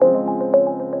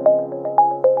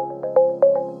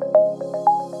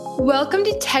Welcome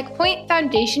to TechPoint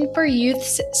Foundation for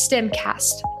Youth's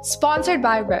STEMcast, sponsored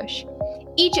by Roche.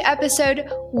 Each episode,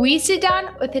 we sit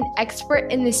down with an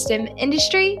expert in the STEM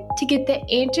industry to get the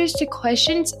answers to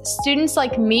questions students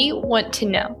like me want to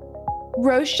know.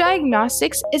 Roche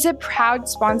Diagnostics is a proud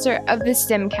sponsor of the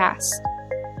STEMcast.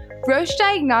 Roche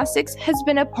Diagnostics has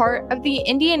been a part of the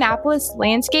Indianapolis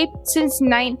landscape since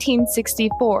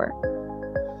 1964.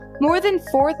 More than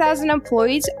 4,000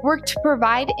 employees work to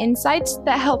provide insights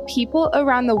that help people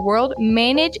around the world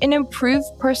manage and improve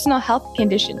personal health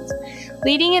conditions,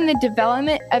 leading in the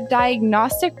development of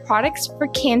diagnostic products for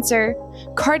cancer,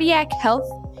 cardiac health,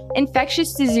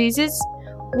 infectious diseases,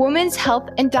 women's health,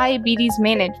 and diabetes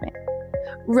management.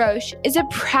 Roche is a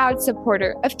proud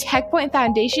supporter of TechPoint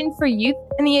Foundation for Youth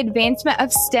and the advancement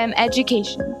of STEM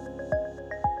education.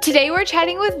 Today we're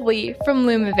chatting with Lee from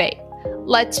Lumavate.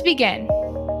 Let's begin.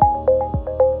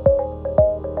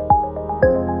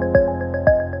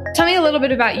 Tell me a little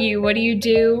bit about you. What do you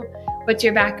do? What's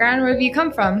your background? Where have you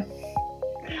come from?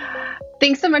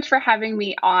 Thanks so much for having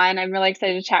me on. I'm really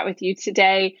excited to chat with you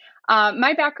today.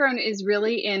 My background is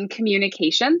really in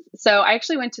communications. So I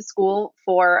actually went to school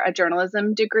for a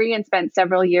journalism degree and spent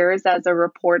several years as a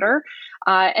reporter,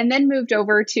 and then moved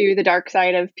over to the dark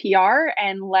side of PR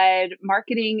and led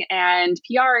marketing and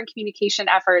PR and communication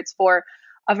efforts for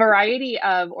a variety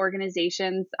of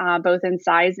organizations, both in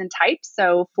size and type.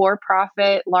 So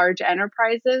for-profit, large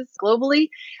enterprises globally,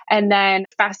 and then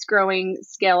fast-growing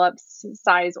scale-up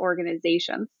size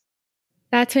organizations.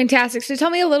 That's fantastic. So tell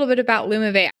me a little bit about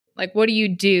Lumavate. Like, what do you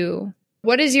do?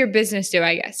 What does your business do,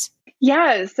 I guess?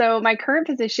 Yeah, so my current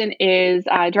position is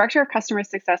Director of Customer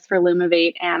Success for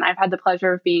Lumavate, and I've had the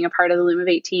pleasure of being a part of the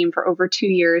Lumavate team for over 2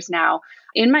 years now.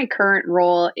 In my current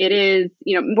role, it is,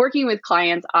 working with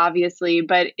clients, obviously,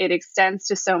 but it extends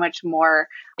to so much more.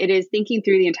 It is thinking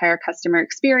through the entire customer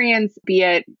experience, be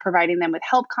it providing them with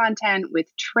help content, with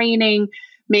training,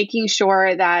 making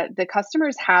sure that the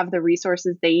customers have the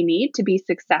resources they need to be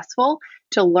successful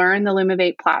to learn the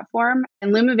Lumavate platform.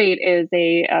 And Lumavate is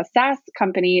a SaaS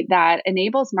company that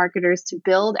enables marketers to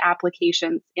build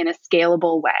applications in a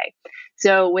scalable way.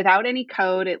 So without any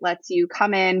code, it lets you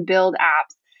come in, build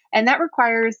apps. And that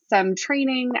requires some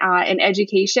training and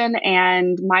education,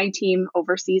 and my team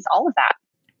oversees all of that.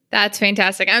 That's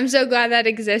fantastic. I'm so glad that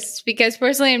exists because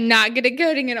personally, I'm not good at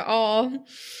coding at all.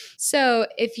 So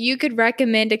if you could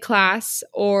recommend a class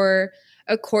or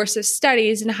a course of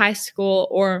studies in high school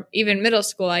or even middle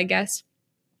school, I guess,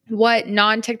 what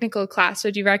non-technical class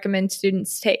would you recommend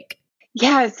students take?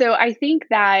 Yeah, so I think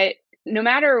that no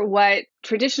matter what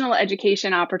traditional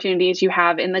education opportunities you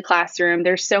have in the classroom,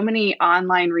 there's so many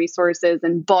online resources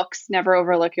and books. Never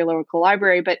overlook your local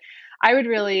library. But I would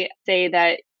really say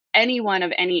that anyone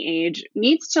of any age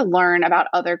needs to learn about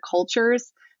other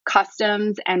cultures,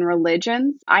 customs, and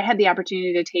religions. I had the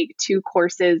opportunity to take 2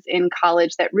 courses in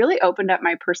college that really opened up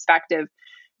my perspective.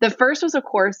 The first was a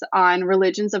course on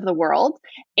religions of the world.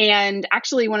 And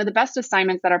actually, one of the best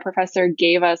assignments that our professor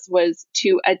gave us was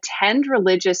to attend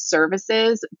religious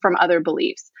services from other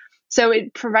beliefs. So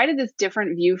it provided this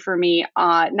different view for me,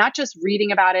 not just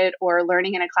reading about it or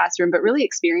learning in a classroom, but really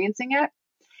experiencing it.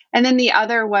 And then the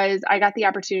other was I got the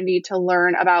opportunity to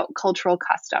learn about cultural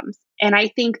customs. And I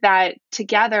think that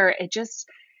together,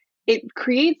 it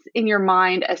creates in your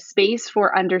mind a space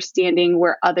for understanding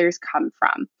where others come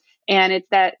from. And it's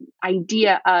that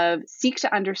idea of seek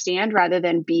to understand rather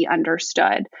than be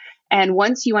understood. And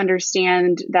once you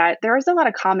understand that there is a lot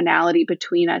of commonality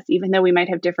between us, even though we might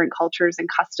have different cultures and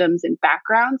customs and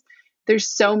backgrounds, there's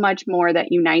so much more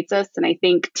that unites us. And I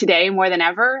think today more than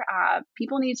ever,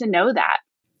 people need to know that.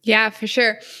 Yeah, for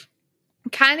sure.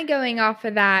 Kind of going off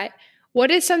of that,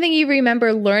 what is something you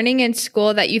remember learning in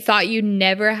school that you thought you'd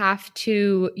never have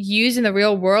to use in the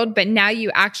real world, but now you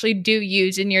actually do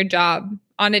use in your job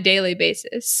on a daily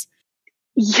basis?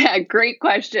 Yeah, great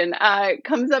question. It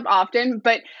comes up often,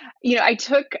 but I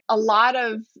took a lot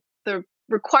of the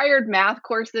required math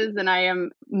courses, and I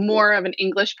am more of an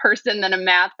English person than a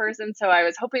math person, so I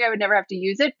was hoping I would never have to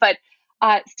use it. But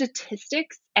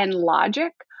statistics and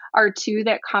logic are 2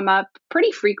 that come up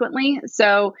pretty frequently.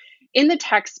 So in the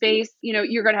tech space,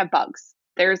 you're going to have bugs.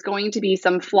 There's going to be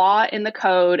some flaw in the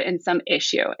code and some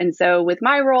issue. And so with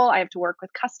my role, I have to work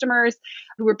with customers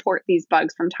who report these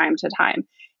bugs from time to time.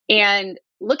 And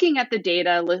looking at the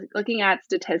data, looking at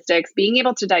statistics, being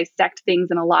able to dissect things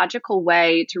in a logical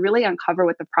way to really uncover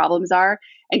what the problems are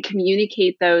and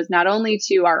communicate those not only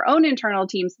to our own internal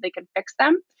teams so they can fix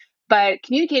them, but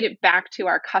communicate it back to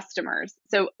our customers.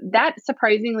 So that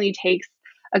surprisingly takes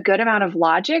a good amount of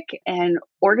logic and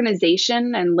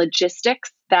organization and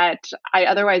logistics that I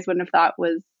otherwise wouldn't have thought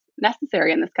was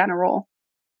necessary in this kind of role.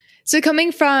 So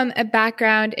coming from a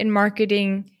background in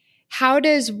marketing, how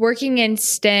does working in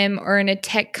STEM or in a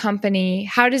tech company,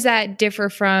 how does that differ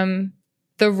from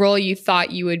the role you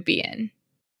thought you would be in?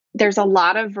 There's a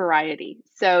lot of variety.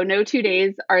 So no 2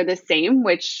 days are the same,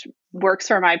 which works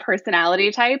for my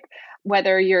personality type.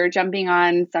 Whether you're jumping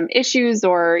on some issues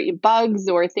or bugs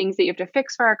or things that you have to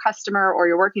fix for a customer, or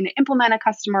you're working to implement a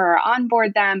customer or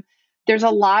onboard them, there's a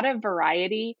lot of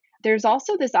variety. There's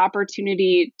also this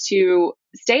opportunity to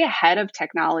stay ahead of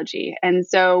technology. And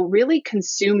so really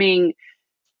consuming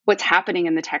what's happening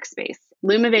in the tech space,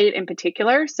 Lumavate in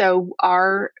particular. So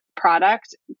our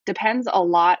product depends a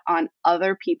lot on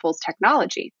other people's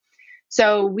technology.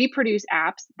 So we produce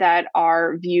apps that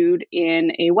are viewed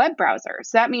in a web browser.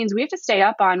 So that means we have to stay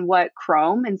up on what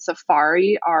Chrome and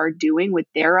Safari are doing with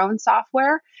their own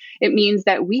software. It means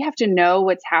that we have to know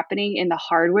what's happening in the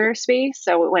hardware space.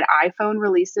 So when iPhone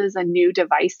releases a new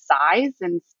device size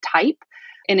and type,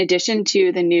 in addition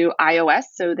to the new iOS,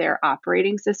 so their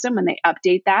operating system, when they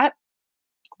update that,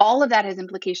 all of that has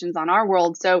implications on our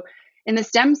world. So in the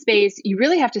STEM space, you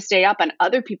really have to stay up on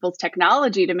other people's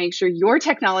technology to make sure your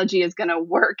technology is going to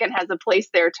work and has a place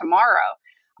there tomorrow.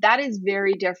 That is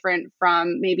very different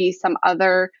from maybe some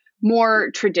other more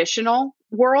traditional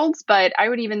worlds. But I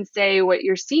would even say what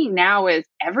you're seeing now is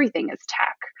everything is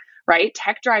tech, right?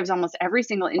 Tech drives almost every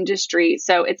single industry.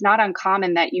 So it's not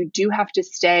uncommon that you do have to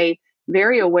stay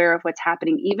very aware of what's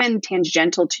happening, even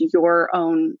tangential to your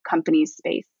own company's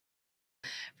space.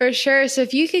 For sure. So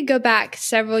if you could go back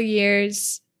several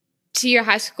years to your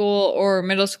high school or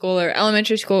middle school or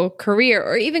elementary school career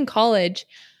or even college,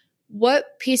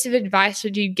 what piece of advice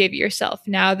would you give yourself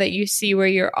now that you see where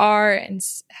you are and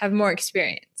have more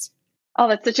experience? Oh,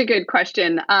 that's such a good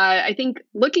question. I think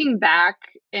looking back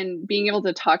and being able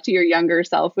to talk to your younger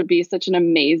self would be such an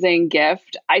amazing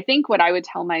gift. I think what I would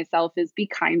tell myself is be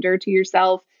kinder to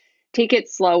yourself, take it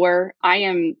slower. I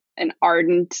am an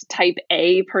ardent type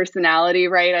A personality,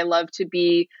 right? I love to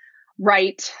be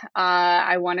right.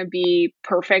 I want to be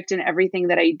perfect in everything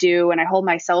that I do, and I hold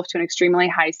myself to an extremely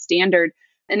high standard.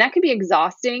 And that can be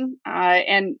exhausting.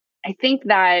 And I think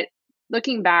that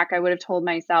looking back, I would have told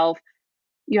myself,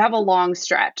 you have a long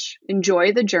stretch.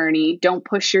 Enjoy the journey. Don't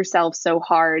push yourself so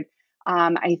hard.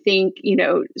 I think,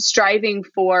 striving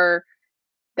for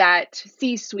that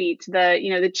C-suite,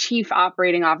 the chief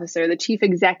operating officer, the chief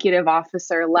executive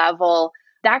officer level,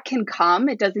 that can come.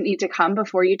 It doesn't need to come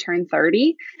before you turn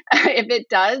 30. If it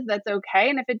does, that's okay.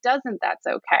 And if it doesn't, that's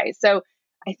okay. So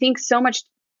I think so much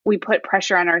we put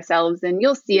pressure on ourselves, and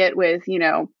you'll see it with,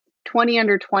 20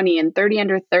 under 20 and 30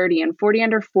 under 30 and 40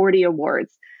 under 40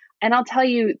 awards. And I'll tell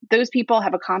you, those people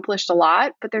have accomplished a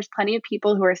lot, but there's plenty of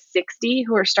people who are 60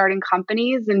 who are starting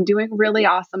companies and doing really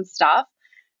awesome stuff.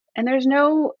 And there's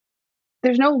no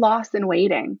loss in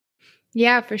waiting.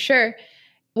 Yeah, for sure.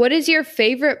 What is your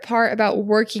favorite part about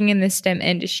working in the STEM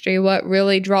industry? What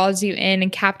really draws you in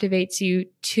and captivates you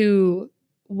to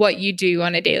what you do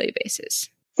on a daily basis?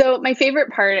 So my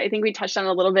favorite part, I think we touched on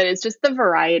a little bit, is just the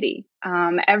variety.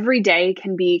 Every day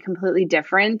can be completely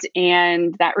different,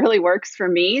 and that really works for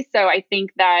me. So I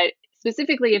think that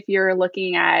specifically if you're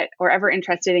looking at or ever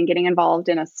interested in getting involved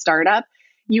in a startup,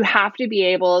 you have to be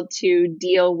able to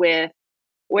deal with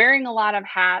wearing a lot of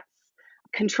hats.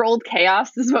 Controlled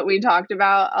chaos is what we talked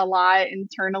about a lot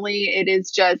internally. It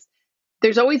is just,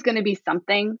 there's always going to be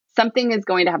something. Something is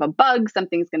going to have a bug.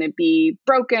 Something's going to be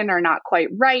broken or not quite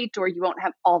right, or you won't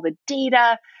have all the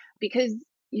data because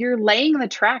you're laying the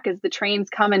track as the train's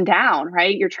coming down,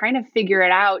 right? You're trying to figure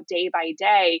it out day by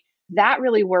day. That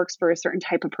really works for a certain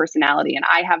type of personality. And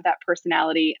I have that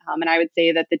personality. And I would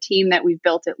say that the team that we've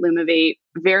built at Lumavate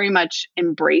very much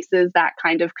embraces that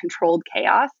kind of controlled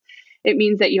chaos. It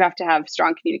means that you have to have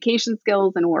strong communication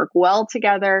skills and work well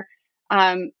together.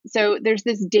 So there's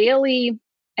this daily,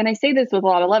 and I say this with a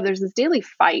lot of love, there's this daily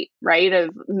fight, right, of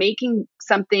making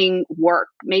something work,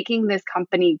 making this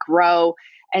company grow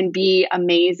and be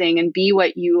amazing and be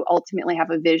what you ultimately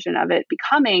have a vision of it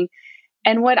becoming.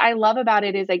 And what I love about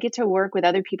it is I get to work with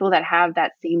other people that have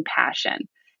that same passion.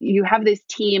 You have this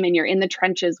team and you're in the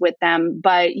trenches with them,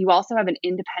 but you also have an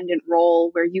independent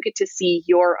role where you get to see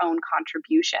your own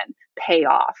contribution pay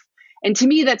off. And to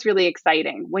me, that's really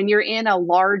exciting. When you're in a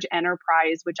large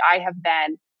enterprise, which I have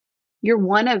been, you're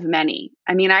one of many.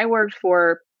 I mean, I worked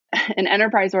for an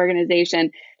enterprise organization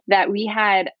that we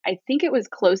had, I think it was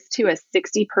close to a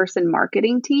 60-person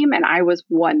marketing team, and I was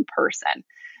one person.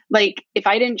 Like, if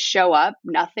I didn't show up,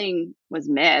 nothing was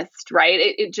missed, right?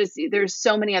 It just, there's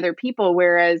so many other people.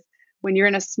 Whereas when you're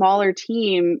in a smaller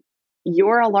team,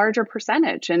 you're a larger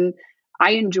percentage. And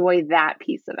I enjoy that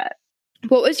piece of it.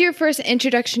 What was your first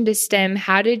introduction to STEM?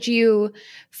 How did you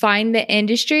find the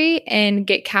industry and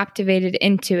get captivated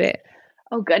into it?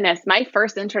 Oh, goodness. My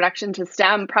first introduction to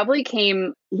STEM probably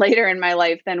came later in my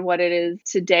life than what it is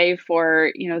today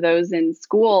for, those in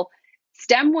school.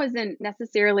 STEM wasn't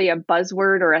necessarily a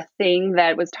buzzword or a thing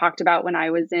that was talked about when I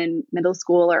was in middle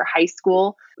school or high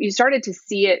school. You started to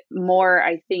see it more,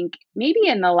 I think, maybe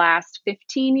in the last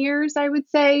 15 years, I would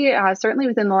say, certainly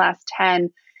within the last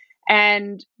 10.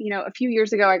 And, a few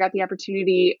years ago, I got the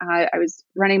opportunity. I was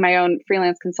running my own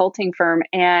freelance consulting firm,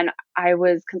 and I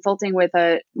was consulting with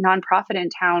a nonprofit in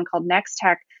town called Next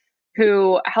Tech,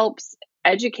 who helps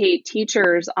educate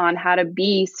teachers on how to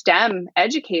be STEM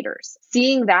educators.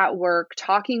 Seeing that work,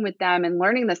 talking with them and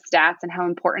learning the stats and how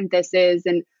important this is,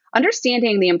 and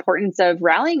understanding the importance of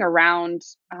rallying around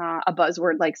a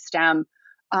buzzword like STEM.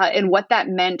 And what that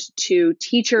meant to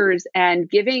teachers and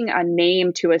giving a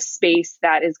name to a space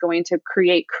that is going to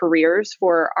create careers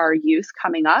for our youth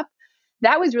coming up.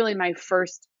 That was really my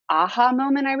first aha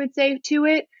moment, I would say, to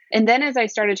it. And then as I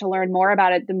started to learn more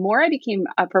about it, the more I became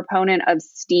a proponent of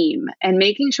STEAM and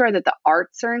making sure that the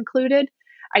arts are included.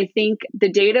 I think the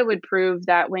data would prove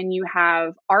that when you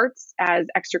have arts as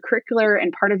extracurricular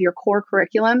and part of your core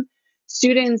curriculum,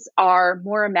 students are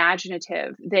more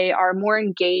imaginative, they are more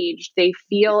engaged, they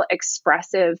feel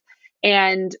expressive.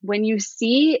 And when you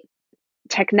see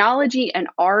technology and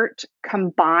art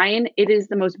combine, it is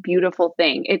the most beautiful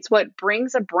thing. It's what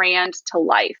brings a brand to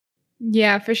life.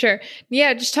 Yeah, for sure.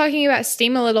 Yeah, just talking about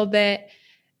STEAM a little bit,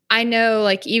 I know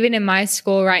like even in my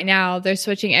school right now, they're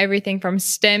switching everything from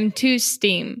STEM to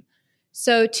STEAM.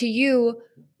 So to you,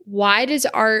 why does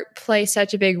art play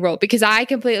such a big role? Because I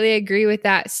completely agree with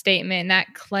that statement,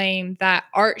 that claim that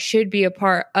art should be a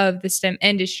part of the STEM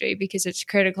industry because it's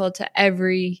critical to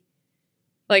every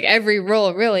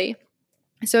role, really.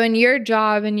 So in your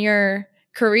job, in your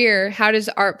career, how does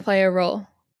art play a role?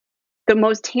 The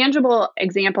most tangible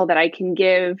example that I can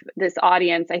give this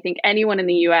audience, I think anyone in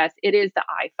the US, it is the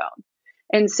iPhone.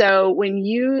 And so when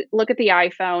you look at the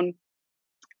iPhone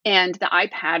and the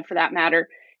iPad for that matter,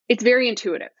 it's very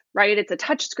intuitive, right? It's a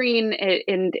touch screen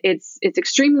and it's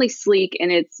extremely sleek in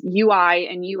its UI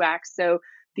and UX. So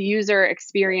the user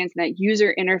experience and that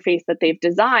user interface that they've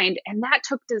designed, and that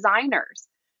took designers.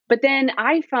 But then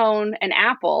iPhone and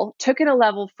Apple took it a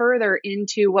level further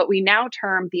into what we now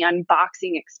term the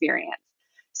unboxing experience.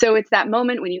 So it's that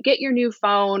moment when you get your new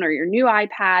phone or your new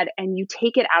iPad and you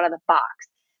take it out of the box.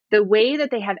 The way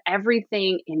that they have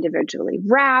everything individually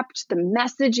wrapped, the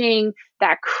messaging,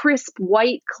 that crisp,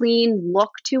 white, clean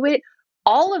look to it,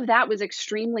 all of that was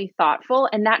extremely thoughtful.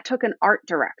 And that took an art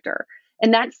director.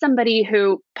 And that's somebody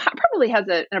who probably has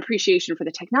an appreciation for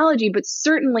the technology, but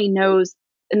certainly knows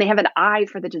and they have an eye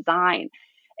for the design.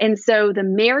 And so the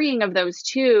marrying of those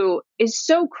two is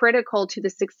so critical to the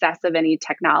success of any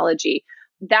technology.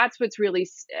 That's what's really,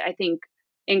 I think,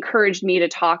 encouraged me to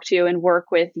talk to and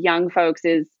work with young folks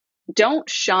is don't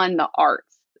shun the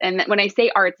arts. And when I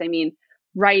say arts, I mean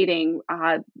writing,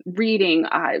 reading,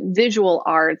 visual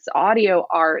arts, audio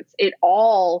arts. It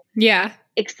all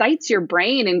excites your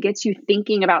brain and gets you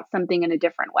thinking about something in a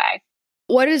different way.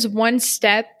 What is one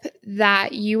step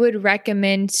that you would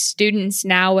recommend students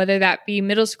now, whether that be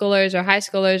middle schoolers or high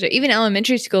schoolers or even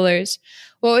elementary schoolers,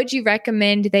 what would you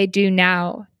recommend they do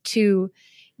now to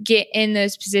get in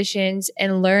those positions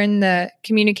and learn the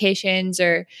communications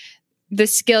or the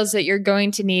skills that you're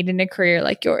going to need in a career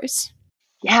like yours?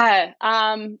 Yeah.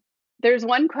 There's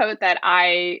one quote that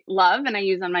I love and I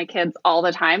use on my kids all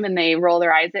the time and they roll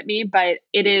their eyes at me, but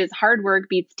it is hard work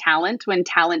beats talent when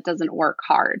talent doesn't work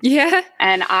hard. Yeah.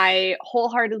 And I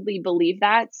wholeheartedly believe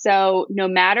that. So no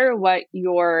matter what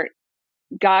your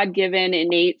God-given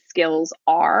innate skills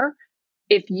are,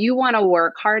 if you want to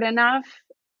work hard enough,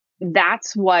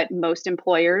 that's what most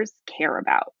employers care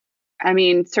about. I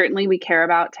mean, certainly we care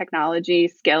about technology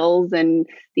skills and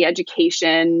the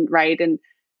education, right?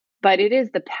 But it is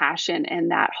the passion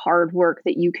and that hard work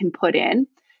that you can put in.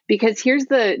 Because here's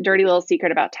the dirty little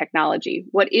secret about technology.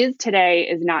 What is today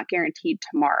is not guaranteed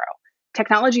tomorrow.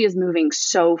 Technology is moving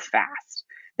so fast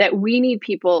that we need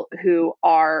people who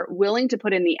are willing to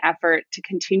put in the effort to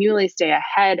continually stay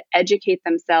ahead, educate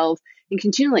themselves, and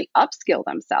continually upskill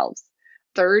themselves.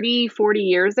 30, 40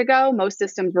 years ago, most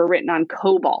systems were written on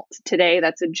COBOL. Today,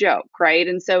 that's a joke, right?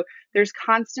 And so there's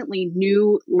constantly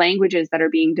new languages that are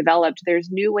being developed. There's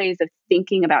new ways of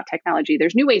thinking about technology.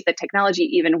 There's new ways that technology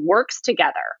even works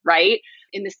together, right?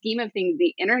 In the scheme of things,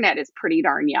 the internet is pretty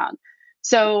darn young.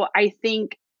 So I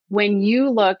think when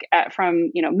you look at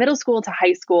from, middle school to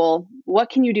high school, what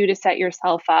can you do to set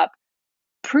yourself up?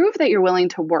 Prove that you're willing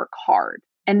to work hard.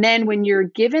 And then when you're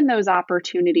given those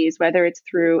opportunities, whether it's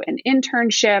through an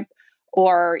internship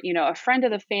or, a friend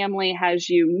of the family has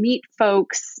you meet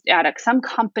folks at some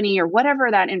company or whatever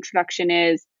that introduction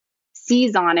is,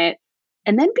 seize on it,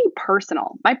 and then be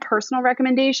personal. My personal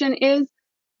recommendation is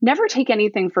never take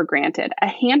anything for granted. A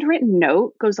handwritten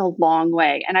note goes a long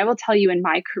way. And I will tell you, in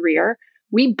my career,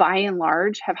 we by and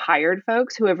large have hired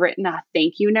folks who have written a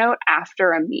thank you note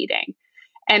after a meeting.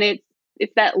 And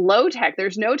it's that low tech.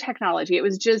 There's no technology.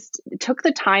 It took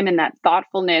the time and that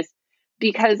thoughtfulness,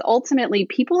 because ultimately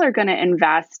people are going to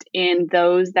invest in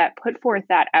those that put forth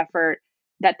that effort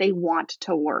that they want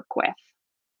to work with.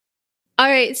 All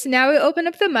right, so now we open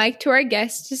up the mic to our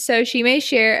guest so she may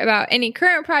share about any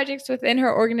current projects within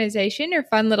her organization or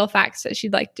fun little facts that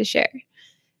she'd like to share.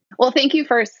 Well, thank you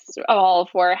first of all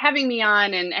for having me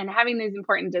on and having these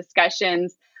important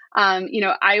discussions.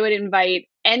 I would invite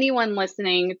anyone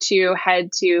listening to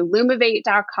head to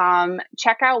Lumavate.com,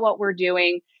 check out what we're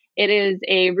doing. It is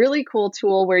a really cool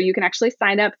tool where you can actually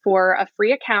sign up for a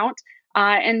free account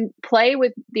and play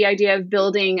with the idea of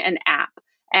building an app.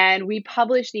 And we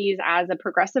publish these as a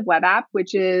progressive web app,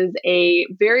 which is a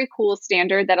very cool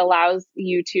standard that allows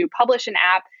you to publish an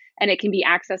app and it can be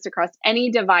accessed across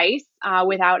any device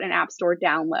without an App Store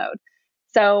download.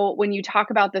 So when you talk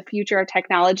about the future of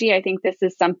technology, I think this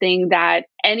is something that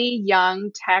any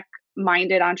young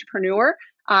tech-minded entrepreneur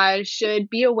should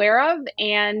be aware of.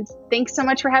 And thanks so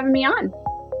much for having me on.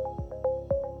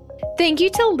 Thank you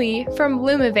to Lee from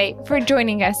Lumavate for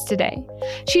joining us today.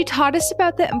 She taught us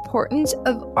about the importance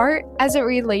of art as it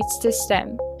relates to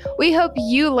STEM. We hope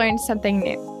you learned something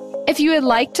new. If you would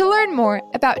like to learn more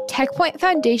about TechPoint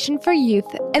Foundation for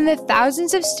Youth and the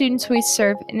thousands of students we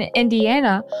serve in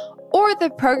Indiana, or the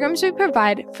programs we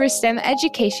provide for STEM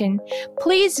education,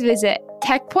 please visit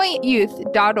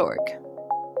techpointyouth.org.